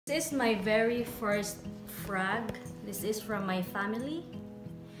This is my very first frog. This is from my family.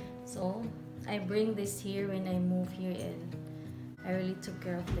 So I bring this here when I move here, and I really took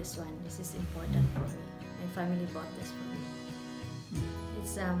care of this one. This is important for me. My family bought this for me.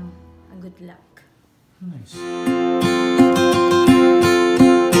 It's a good luck. Nice.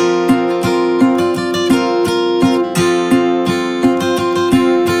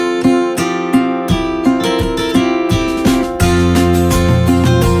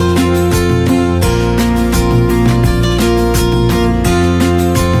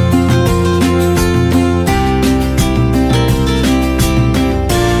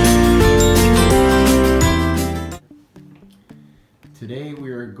 Today we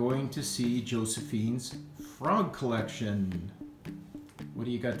are going to see Josephine's frog collection. What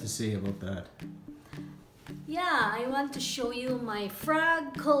do you got to say about that? Yeah, I want to show you my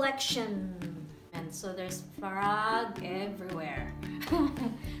frog collection. And so there's frog everywhere.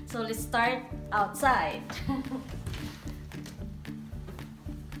 So let's start outside.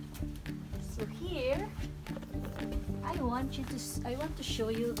 So here, I want to show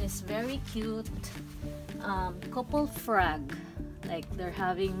you this very cute couple frog. Like they're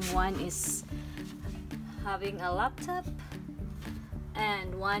having, one is having a laptop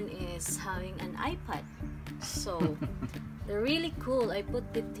and one is having an iPad. So they're really cool. I put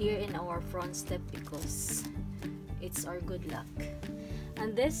it here in our front step because it's our good luck.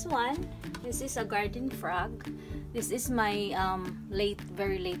 And this one, this is a garden frog. This is my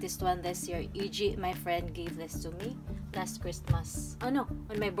very latest one this year. EG, my friend, gave this to me last Christmas. Oh no,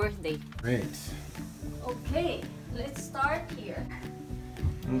 on my birthday. Great. Okay, let's start here.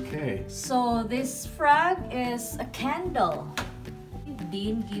 Okay. So this frog is a candle.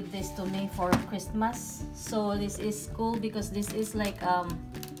 Dean gave this to me for Christmas. So this is cool because this is like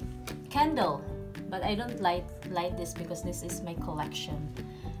candle, but I don't light this because this is my collection.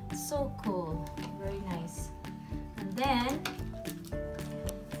 So cool, very nice. And then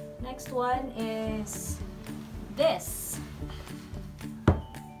next one is this.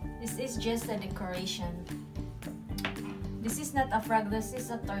 This is just a decoration. This is not a frog, this is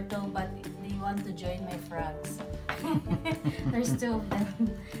a turtle, but they want to join my frogs. There's two of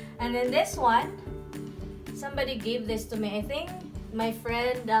them. And then this one, somebody gave this to me. I think my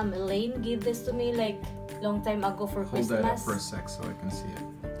friend Elaine gave this to me like long time ago for Christmas. Hold that up for a sec so I can see it.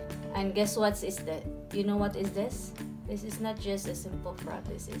 And guess what is that? You know what is this? This is not just a simple frog.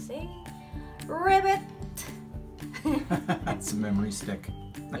 This is a ribbit. It's a memory stick.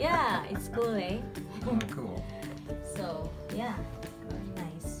 Yeah, it's cool, eh? Oh, cool. So yeah, very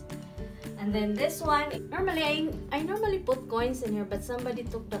nice. And then this one, normally I normally put coins in here, but somebody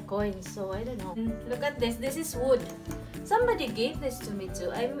took the coins, so I don't know. Look at this. This is wood. Somebody gave this to me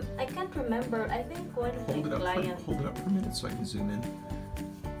too. I can't remember. I think one of my clients. Hold it up for a minute so I can zoom in.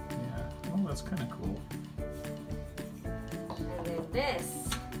 Yeah. Oh, that's kind of cool. And then this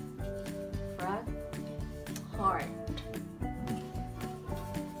frog heart.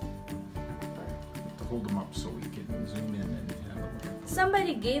 Hold them up so we can zoom in and have a look at them.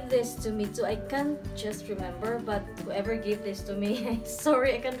 Somebody gave this to me too. I can't just remember, but whoever gave this to me,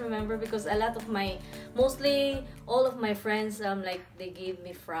 sorry, I can't remember because a lot of mostly all of my friends, like they gave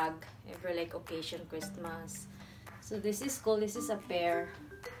me frog every like occasion, Christmas. So this is cool. This is a pair.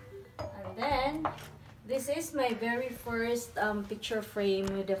 And then this is my very first picture frame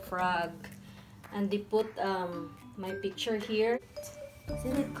with the frog, and they put my picture here.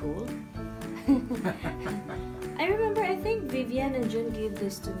 Isn't it cool? I remember, I think Vivian and June gave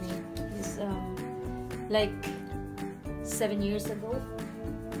this to me. This like 7 years ago.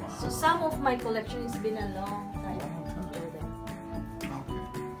 Wow. So some of my collection has been a long time. Okay.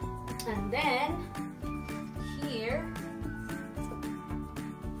 And then here,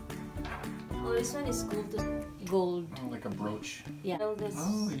 oh, this one is gold. Gold. Oh, like a brooch. Yeah. Oh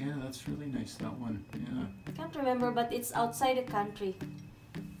yeah, that's really nice. That one. Yeah. I can't remember, but it's outside the country.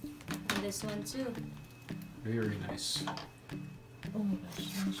 And this one too. Very nice. Oh my gosh,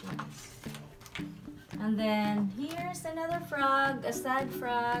 let me show this. And then here's another frog, a sad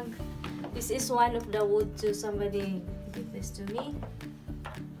frog. This is one of the wood too. Somebody gave this to me.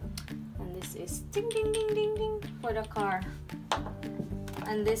 And this is ding ding ding ding ding for the car.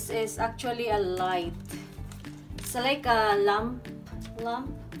 And this is actually a light. It's like a lamp,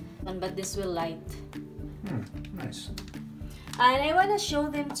 but this will light. Nice. And I want to show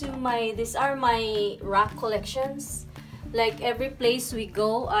them to these are my rock collections. Like every place we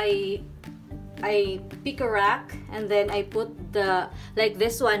go, I pick a rack and then I put like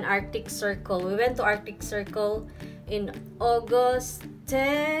this one, Arctic Circle. We went to Arctic Circle in August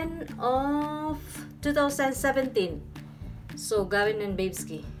 10 of 2017. So Gavin and Bebs.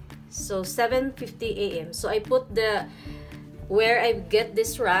 So 7:50 a.m. So I put the where I get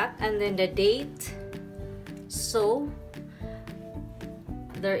this rack and then the date. So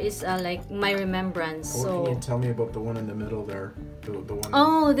there is like my remembrance. What So can you tell me about the one in the middle there? The one.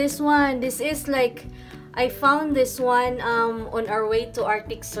 Oh, this one. This is like I found this one on our way to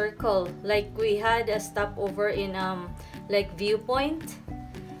Arctic Circle. Like we had a stopover in like Viewpoint,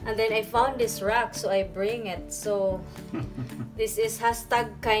 and then I found this rack, so I bring it. So this is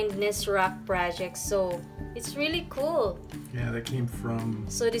 #kindness rack project. So it's really cool. Yeah, that came from.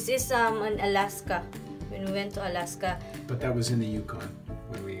 So this is in Alaska, when we went to Alaska. But that was in the Yukon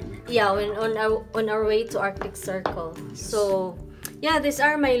when we Yeah, when on our way to Arctic Circle. Yes. So yeah, these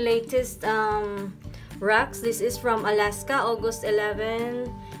are my latest racks. This is from Alaska, August 11,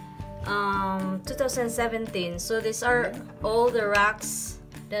 2017. So these are all the racks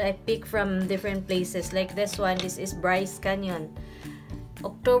that I picked from different places. Like this one, this is Bryce Canyon,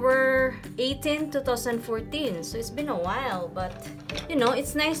 October 18, 2014. So it's been a while, but you know,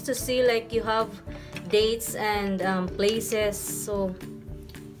 it's nice to see like you have dates and places. So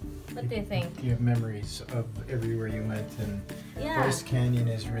what do you think? You have memories of everywhere you went, and Yeah. Bryce Canyon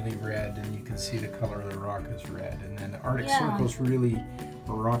is really red, and you can see the color of the rock is red. And then the Arctic Yeah. Circle's really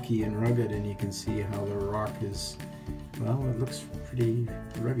rocky and rugged, and you can see how the rock is. Well, it looks pretty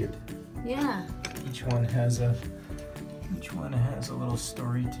rugged. Yeah. Each one has a little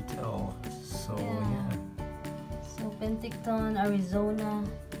story to tell. So yeah. So Penticton, Arizona,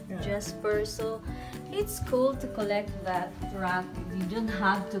 Yeah. Jasper. So it's cool to collect that rock. You don't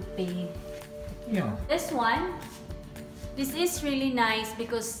have to pay. Yeah. This one, this is really nice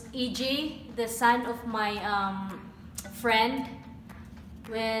because EJ, the son of my friend,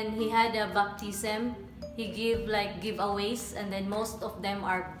 when he had a baptism, he give like giveaways, and then most of them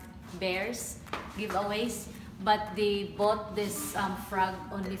are bears giveaways, but they bought this frog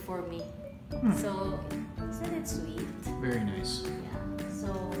only for me. So isn't it sweet? Very nice. Yeah.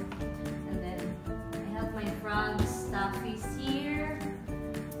 So and then I have my frog stuffies here.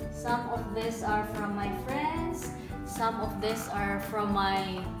 Some of these are from my friends. Some of these are from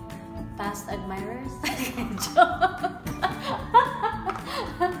my past admirers. Joke.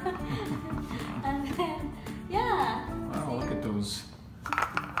 And then, yeah. Wow, See? look at those.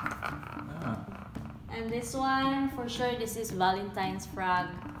 Ah. And this one, for sure, this is Valentine's frog.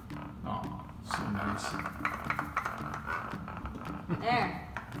 Oh, so nice. There.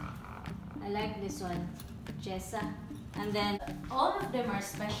 I like this one. Jessa. And then all of them are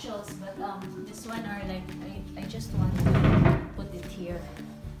specials, but this one are like I just want to put it here.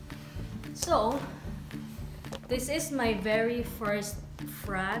 So this is my very first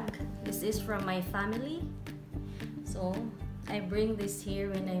frog. This is from my family. So I bring this here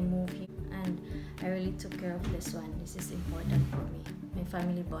when I move here, and I really took care of this one. This is important for me. My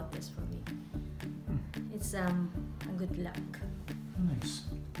family bought this for me. It's a good luck. Nice.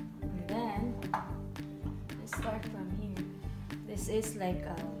 And then let's start from here. This is like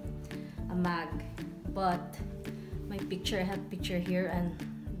a mag, but my picture, I have picture here, and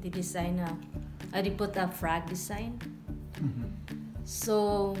the design I put a frog design.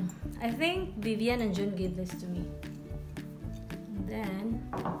 So I think Vivian and June gave this to me. And then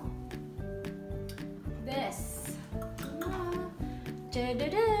this.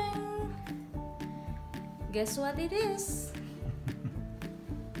 Da-da-da. Guess what it is?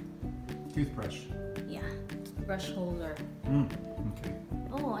 Toothbrush. Yeah, brush holder. Okay.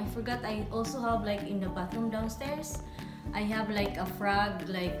 Oh, I forgot. I also have like in the bathroom downstairs, I have like a frog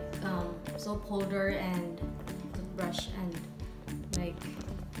like soap holder and toothbrush and like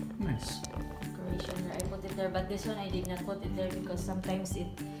Nice. decoration. I put it there, but this one I did not put it there because sometimes it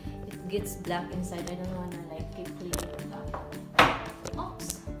gets black inside. I don't wanna like keep cleaning it up.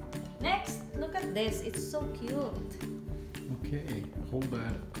 Oops. Next, look at this. It's so cute. Okay, hold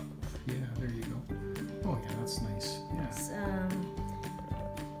that up. Yeah, there you go. Oh yeah, that's nice. Yeah.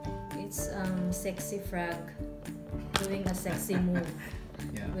 It's sexy frog doing a sexy move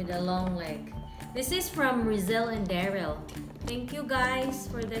Yeah. with a long leg. This is from Rizal and Daryl. Thank you guys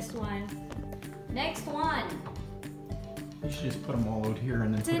for this one. Next one. You should just put them all out here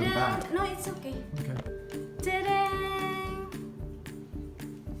and then put them Ta-da! back. No, it's okay. Okay. Ta-da!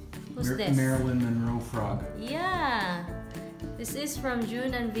 Who's this? Marilyn Monroe frog. Yeah. This is from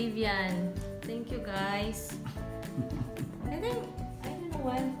June and Vivian. Thank you guys. I don't know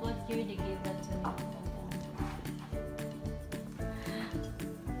what year they gave that to me.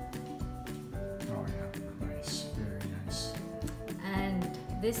 Oh yeah, nice, very nice. And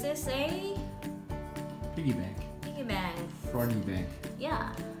this is a Piggy bank, piggy bank. froggy bank.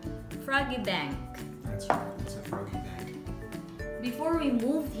 Yeah, froggy bank. That's right. It's a froggy bank. Before before we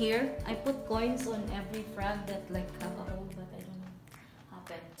moved here, I put coins on every frog that like have a hole, but I don't know what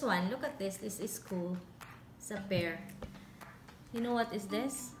happened. This one, look at this. This is cool. It's a pear. You know what is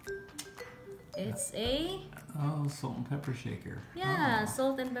this? It's a... Oh, salt and pepper shaker. Yeah, oh.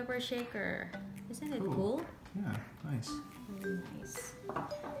 salt and pepper shaker. Isn't it cool? Yeah, nice. Very nice.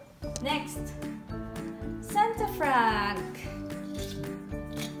 Next, Santa Frog.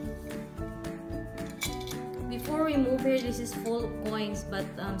 Before we move here, this is full of coins, but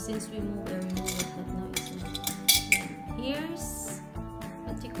since we moved, I removed it, but now it's not. Here's,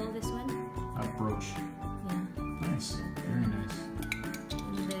 what do you call this one? A brooch. Yeah. Nice, very nice.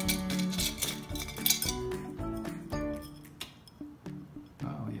 And then,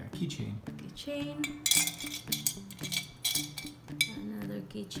 Oh yeah, keychain. keychain. Another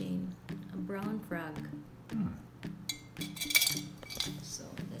keychain. A brown frog. So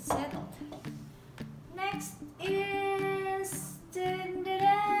that's it. Next is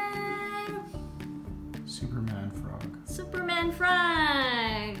Superman frog. Superman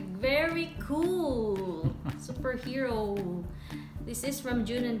frog. Very cool. Superhero. This is from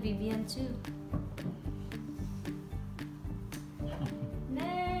June and Vivian too.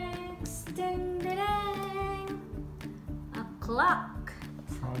 Next, a clock.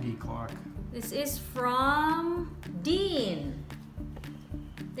 Froggy clock. This is from Dean.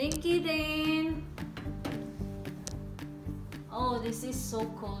 Thank you, Dean. Oh, this is so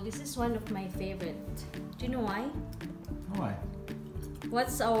cool. This is one of my favorite. Do you know why? Why?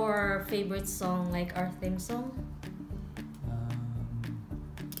 What's our favorite song, like our theme song?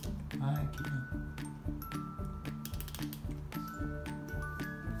 I can't.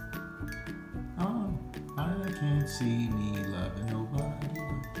 Oh, I can't see me loving nobody.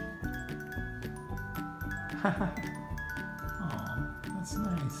 Oh, that's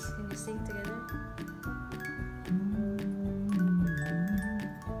nice. Can you sing together?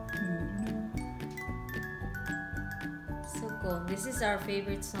 So cool. This is our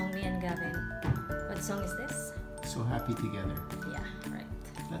favorite song, me and Gavin. What song is this? So happy together. Yeah, right.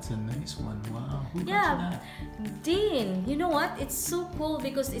 That's a nice one. Wow. Who got you Yeah, that? Dean. You know what? It's so cool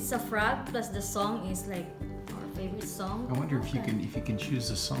because it's a frog plus the song is like our favorite song. I wonder if you can choose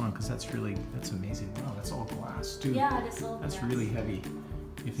a song, because that's amazing. Wow, that's all glass too. Yeah, that's all. That's glass. really heavy.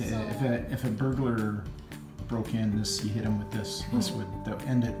 If a burglar broke in, you hit him with this. This would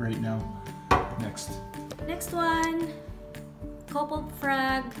end it right now. Next one, coupled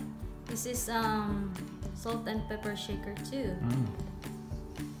frog. This is salt and pepper shaker too.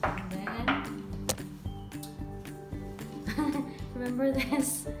 And then remember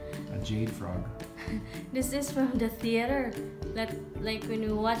this? A jade frog. This is from the theater. That like when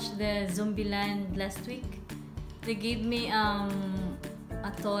we watched the Zombieland last week, they gave me a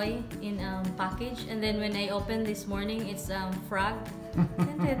toy in package, and then when I opened this morning, it's frog.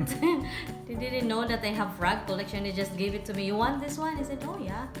 Isn't it? They didn't know that I have frog collection. They just gave it to me. You want this one? I said, oh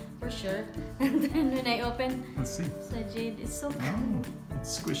yeah, for sure. And then when I opened, Let's see. it's a jade. It's so cool. Oh,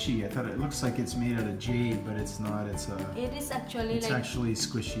 it's squishy. I thought it looks like it's made out of jade, but it's not. It's It's actually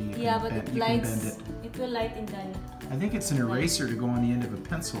squishy. Yeah, but you it can lights. bend it. It will light in the. I think it's an eraser to go on the end of a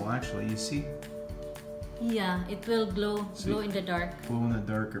pencil. Actually, you see, Yeah, it will glow in the dark. glow in the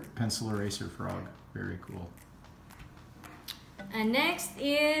dark or pencil eraser frog. Very cool. And next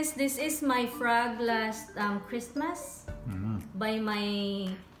is this is my frog last Christmas by my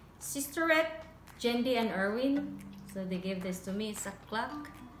sisterette Jendi and Erwin. So they gave this to me. It's a clock.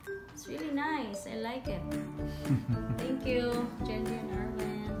 It's really nice. I like it. Thank you, Jendi and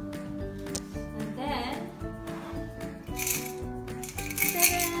Erwin. And then,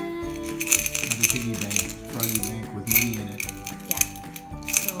 ta-da! Another piggy bank, froggy bank with money in it. Yeah.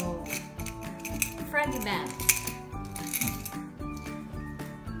 So, froggy bank.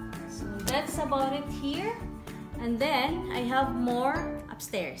 So that's about it here. And then I have more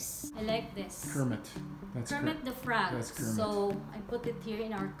upstairs. I like this. Kermit. That's Kermit the Frog. That's Kermit. So I put it here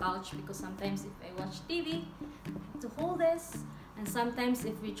in our couch because sometimes if I watch TV, to hold this, and sometimes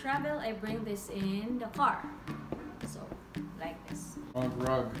if we travel, I bring this in the car. So like this.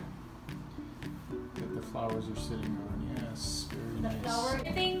 Rug that the flowers are sitting on. Yes, very The nice. flower.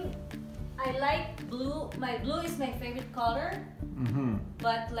 I think I like blue. My blue is my favorite color,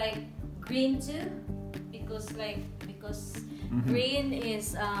 but like green too, because green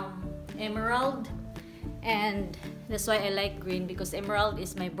is emerald. And that's why I like green, because emerald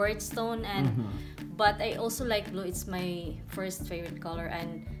is my birthstone, and but I also like blue. It's my first favorite color,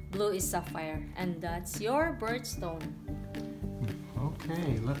 and blue is sapphire, and that's your birthstone.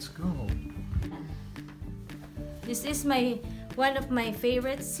 Okay, let's go. This is one of my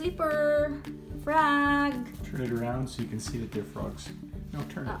favorite sleeper frog. Turn it around so you can see that they're frogs. No,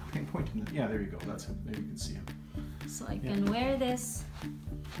 turn it. Point in the, yeah, there you go. That's it. There you can see them. So I can wear this.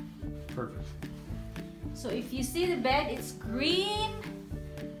 Perfect. So if you see the bed, it's green.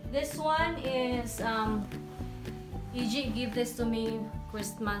 This one is EG gave this to me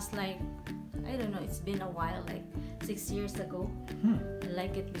Christmas, like I don't know, it's been a while, like 6 years ago. I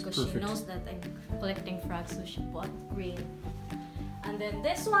like it because she knows that I'm collecting frogs, so she bought green. And then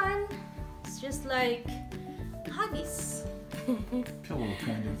this one, it's just like Huggies. Pillow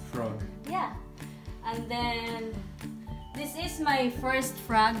kind of frog. Yeah. And then this is my first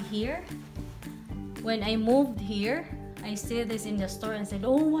frog here. When I moved here, I saw this in the store and said,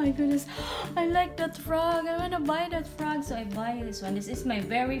 oh my goodness, I like that frog. I want to buy that frog. So I buy this one. This is my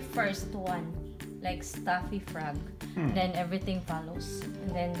very first one, like stuffy frog. Then everything follows.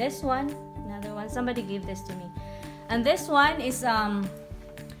 And then this one, another one, somebody gave this to me. And this one is,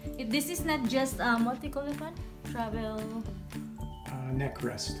 this is not just, what do you call it one? Travel... neck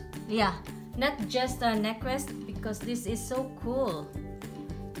rest. Yeah, not just a neck rest, because this is so cool.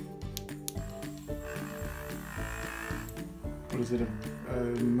 What is it? A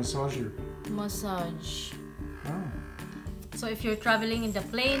massager? Massage. Oh. So if you're traveling in the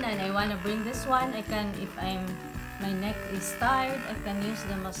plane and I want to bring this one, I can, if my neck is tired, I can use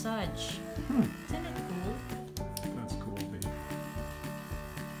the massage. Isn't it cool? That's cool, babe.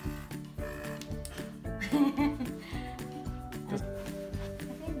 I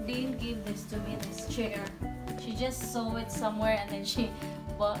think Dean gave this to me, this chair. She just saw it somewhere and then she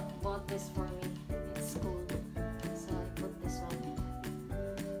bought this for me. It's cool. So I put this one.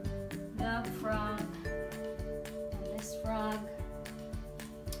 The frog. And this frog.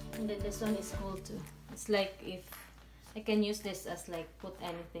 And then this one is cool too. It's like if I can use this as like put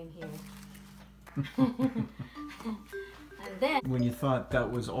anything here. And then When you thought that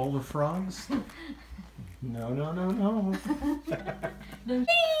was all the frogs? No, no, no, no.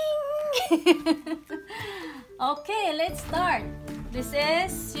 Okay, let's start. This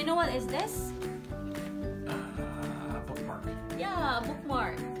is, you know what is this? Bookmark. Yeah, a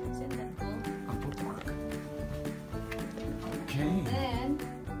bookmark. Isn't that cool? A bookmark. Okay. Then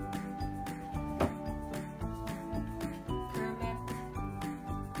Kermit.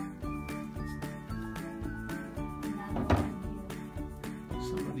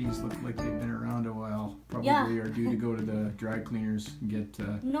 Some of these look like they've been around a while. Probably Yeah. are due to go to the dry cleaners and get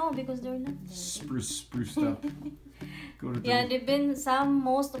No, because they're not there. spruced up. Go to the Yeah, they've been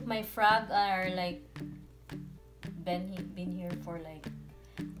most of my frog are like been here for like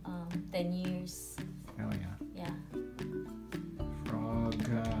 10 years. Oh yeah. Yeah. Frog,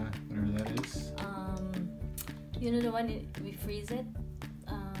 whatever that is. You know the one we freeze it?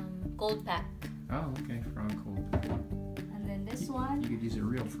 Cold pack. Oh, okay, frog cold. And then this one. You could use a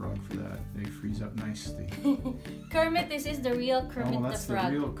real frog for that. They freeze up nicely. Kermit, this is the real Kermit Oh, the that's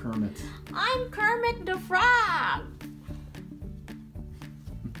frog. the real Kermit. I'm Kermit the frog.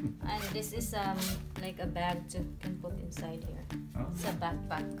 And this is like a bag to can put inside here. Oh, It's a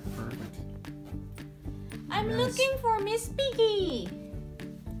backpack. perfect. I'm Yes. looking for Miss Piggy.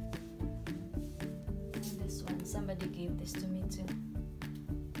 And this one, somebody gave this to me too.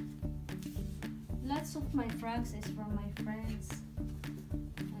 Lots of my frogs is from my friends.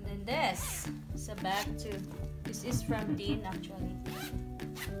 And then this is a bag too. This is from Dean actually.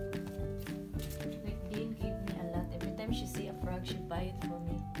 Like Dean gave me a lot. Every time she see a frog, she buy it for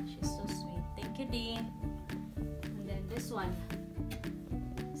me. She's so sweet. Thank you, Dean. And then this one.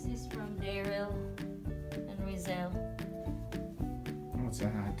 This is from Daryl and Rizel. What's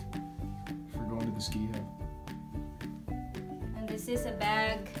that? For going to the ski hill. And this is a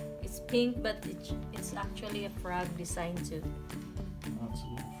bag. It's pink, but it's actually a frog design too. Lots of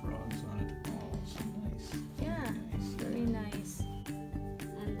little frogs on it. Oh, so nice. Yeah, Nice. very nice.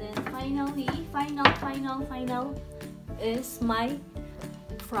 And then finally, final is my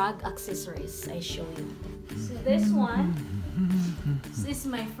frog accessories. I show you. So this one, this is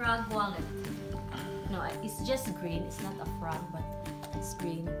my frog wallet. No, it's just green. It's not a frog, but it's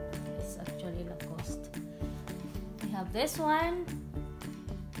green. It's actually Lacoste. We have this one.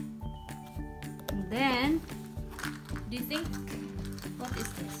 And then, do you think, what is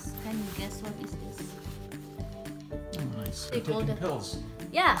this? Can you guess what is this? Oh, nice. They call Taking it- pills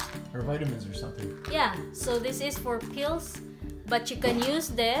Yeah, or vitamins or something. yeah. So this is for pills, but you can use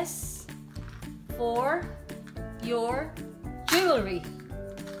this for your jewelry.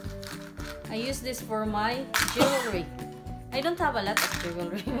 I use this for my jewelry. I don't have a lot of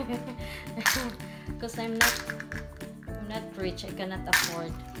jewelry because I'm not rich. I cannot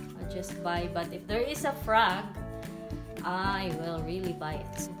afford. I just buy. But if there is a frog, I will really buy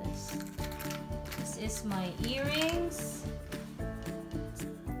it. So this. is my earrings.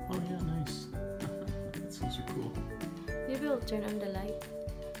 Oh yeah, nice. Those are cool. Maybe I'll turn on the light.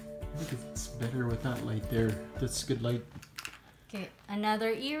 I think it's better with that light there. That's good light. Okay,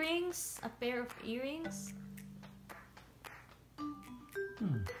 another earrings, a pair of earrings.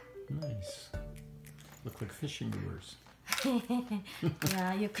 Nice. Look like fishing lures.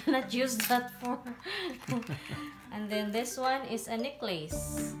 Yeah, you cannot use that for. And then this one is a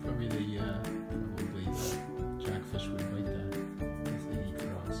necklace. Probably the jackfish would like that if they eat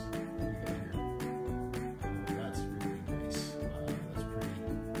frogs. What do you got here? Oh, that's really nice. Wow, that's pretty.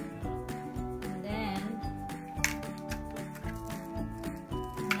 And then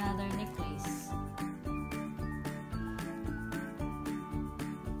another necklace.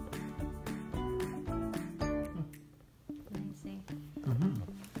 Let me see.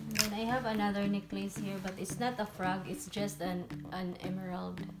 And then I have another necklace here, but it's not a frog, it's just an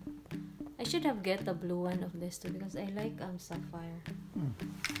emerald. I should have get the blue one of this too because I like sapphire.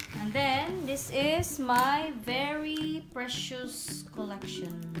 And then this is my very precious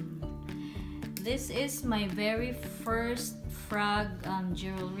collection. This is my very first frog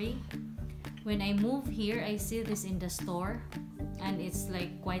jewelry. When I move here, I see this in the store and it's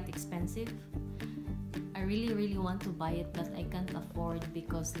like quite expensive. I really want to buy it, but I can't afford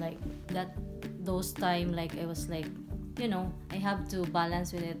because like those time like I was like, you know, I have to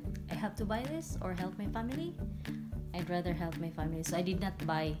balance with it. I have to buy this or help my family. I'd rather help my family, so I did not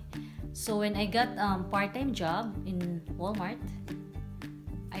buy. So when I got part-time job in Walmart,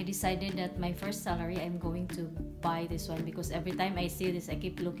 I decided that my first salary I'm going to buy this one because every time I see this I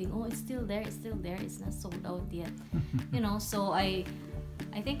keep looking, oh, it's still there, it's still there, it's not sold out yet. You know, so I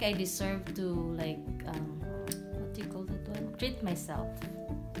think I deserve to like what do you call that one? Treat myself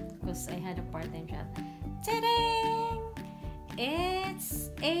because I had a part-time job. Ta-da! It's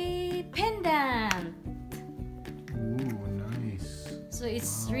a pendant. Ooh, nice. So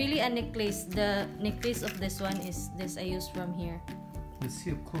it's really a necklace. The necklace of this one is this I used from here. Let's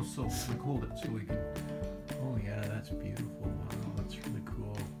see up close so like hold it so we can. Oh yeah, that's beautiful. Wow, that's really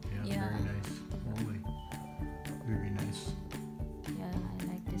cool. Yeah. Very nice. Holy. Very nice. Yeah, I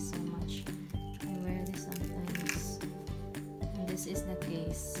like this so much. I wear this sometimes. And this is the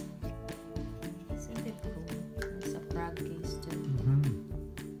case. Isn't it cool? It's a frog case too.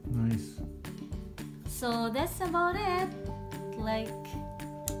 Nice. So that's about it. Like,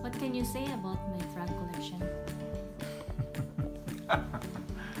 what can you say about my frog collection?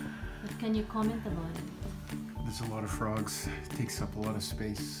 What can you comment about it? There's a lot of frogs. It takes up a lot of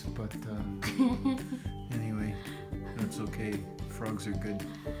space, but anyway, that's okay. Frogs are good.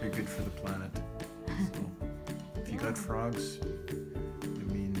 They're good for the planet. So if you got frogs, it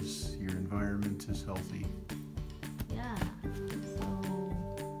means your environment is healthy. Yeah. So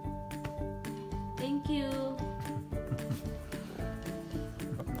thank you.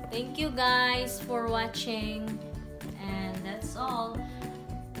 Thank you guys for watching. And that's all.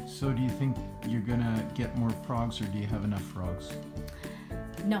 So do you think you're gonna get more frogs or do you have enough frogs?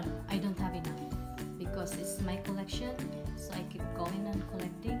 No, I don't have enough because it's my collection, so I keep going and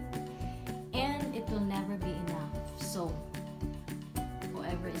collecting and it will never be enough. So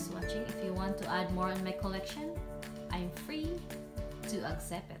whoever is watching, if you want to add more on my collection, I'm free to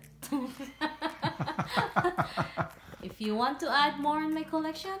accept it. If you want to add more on my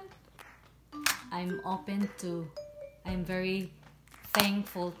collection, I'm open to, I'm very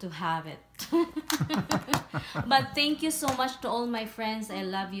thankful to have it. But thank you so much to all my friends. I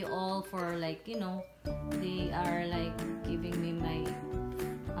love you all for like, you know, they are like giving me my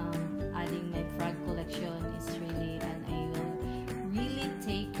adding my frog collection is really, and I will really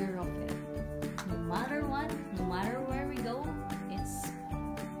take care of it. No matter what, no matter where we go, it's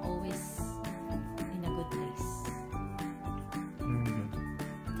always in a good place. Very good.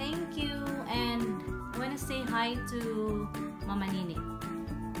 Thank you, and I want to say hi to Mama Nini.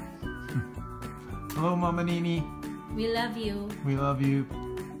 Hello, Mama Nini. We love you. We love you.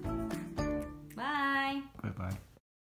 Bye. Bye-bye.